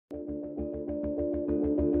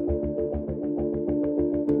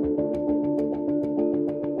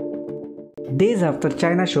days after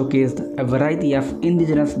China showcased a variety of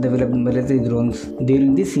indigenous developed military drones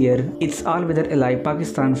during this year, its all-weather ally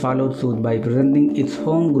Pakistan followed suit by presenting its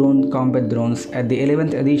homegrown combat drones at the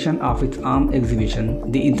 11th edition of its arms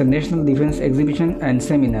exhibition, the International Defense Exhibition and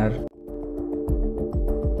Seminar.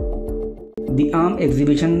 The arms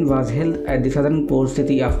exhibition was held at the southern port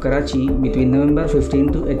city of Karachi between November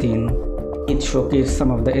 15 to 18. It showcased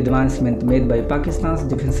some of the advancements made by Pakistan's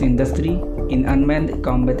defense industry in unmanned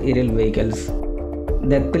combat aerial vehicles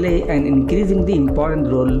that play an increasingly important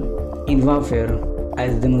role in warfare,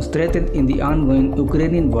 as demonstrated in the ongoing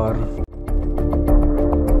Ukrainian war.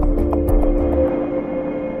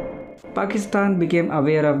 Pakistan became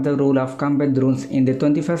aware of the role of combat drones in the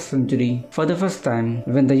 21st century for the first time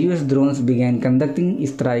when the US drones began conducting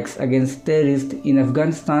strikes against terrorists in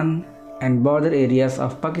Afghanistan and border areas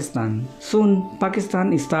of Pakistan. Soon,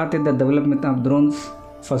 Pakistan started the development of drones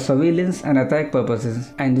for surveillance and attack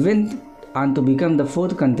purposes and went on to become the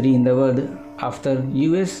fourth country in the world after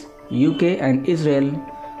US, UK and Israel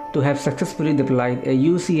to have successfully deployed a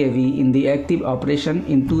UCAV in the active operation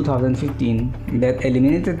in 2015 that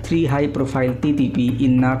eliminated 3 high-profile TTP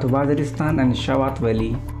in North Waziristan and Swat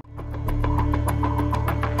Valley.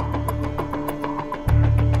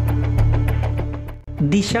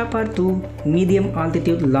 The Shapar 2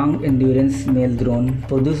 medium-altitude long-endurance mail drone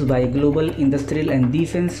produced by Global Industrial and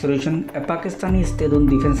Defense Solution, a Pakistani state-owned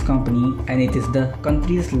defense company, and it is the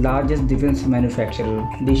country's largest defense manufacturer.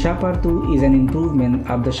 The Shapar 2 is an improvement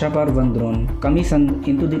of the Shapar 1 drone, commissioned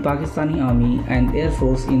into the Pakistani Army and Air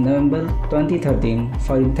Force in November 2013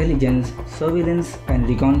 for intelligence, surveillance and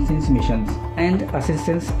reconnaissance missions and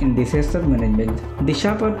assistance in disaster management. The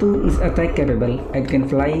Shapar 2 is attack capable and can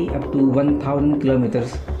fly up to 1,000 km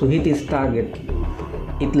to hit its target.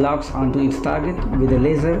 It locks onto its target with a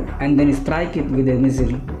laser and then strike it with a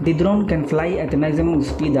missile. The drone can fly at a maximum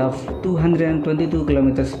speed of 222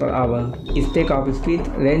 km per hour. Its takeoff speed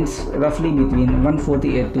ranges roughly between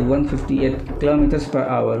 148 to 158 km per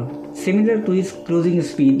hour. Similar to its cruising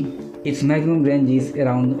speed, its maximum range is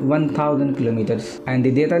around 1000 km and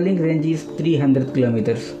the data link range is 300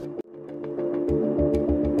 km.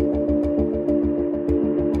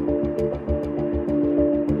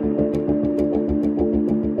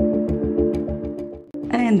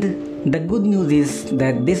 And the good news is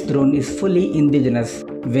that this drone is fully indigenous.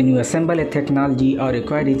 When you assemble a technology or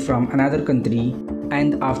acquire it from another country,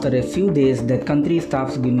 and after a few days that country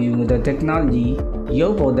stops giving you the technology,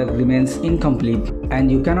 your product remains incomplete and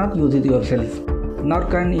you cannot use it yourself, nor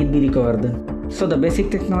can it be recovered. So the basic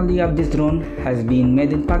technology of this drone has been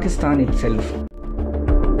made in Pakistan itself.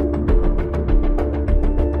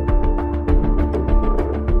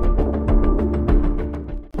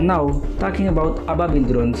 Now, talking about Ababeel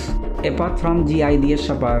drones. Apart from I.D.F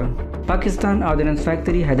Shapar, Pakistan Ordnance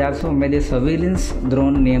Factory has also made a surveillance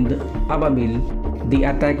drone named Ababeel. The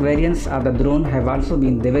attack variants of the drone have also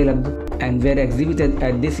been developed and were exhibited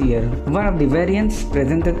at this year. One of the variants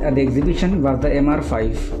presented at the exhibition was the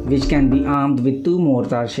MR5, which can be armed with 2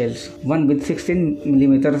 mortar shells, one with 16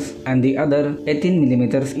 mm and the other 18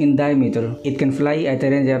 mm in diameter. It can fly at a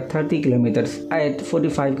range of 30 km at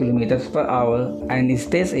 45 km per hour and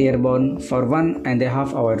stays airborne for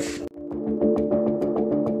 1.5 hours.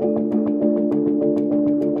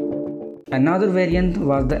 Another variant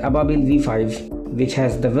was the Ababeel V5, which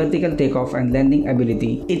has the vertical takeoff and landing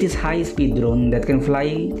ability. It is a high-speed drone that can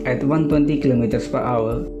fly at 120 km per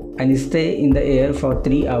hour and stay in the air for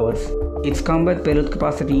 3 hours. Its combat payload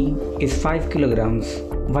capacity is 5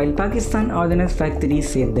 kg. While Pakistan Ordnance Factory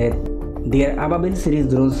said that their Ababeel series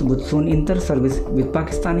drones would soon enter service with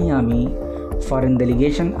Pakistani Army, foreign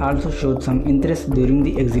delegation also showed some interest during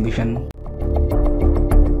the exhibition.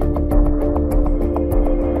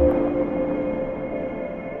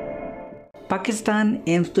 Pakistan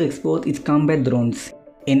aims to export its combat drones.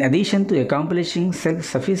 In addition to accomplishing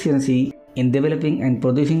self-sufficiency in developing and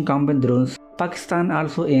producing combat drones, Pakistan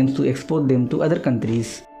also aims to export them to other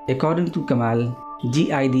countries. According to Kamal,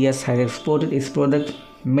 GIDS has exported its product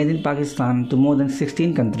made in Pakistan to more than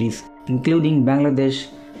 16 countries, including Bangladesh,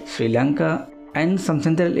 Sri Lanka, and some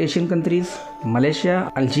Central Asian countries,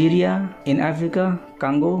 Malaysia, Algeria, in Africa,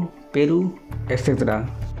 Congo, Peru, etc.